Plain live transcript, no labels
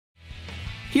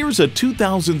Here's a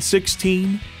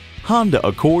 2016 Honda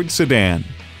Accord sedan.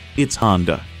 It's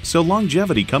Honda, so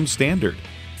longevity comes standard.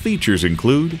 Features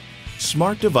include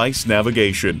smart device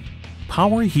navigation,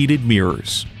 power heated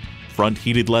mirrors, front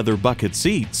heated leather bucket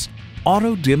seats,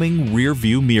 auto dimming rear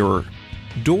view mirror,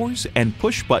 doors and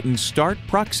push button start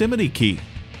proximity key,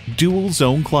 dual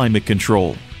zone climate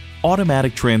control,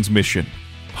 automatic transmission,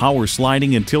 power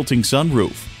sliding and tilting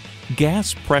sunroof,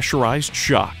 gas pressurized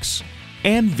shocks,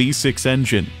 and V6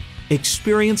 engine.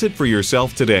 Experience it for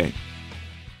yourself today.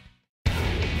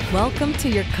 Welcome to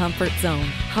your comfort zone.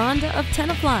 Honda of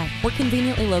Tenafly. We're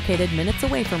conveniently located minutes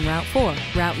away from Route 4,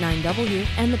 Route 9W,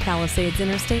 and the Palisades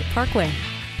Interstate Parkway.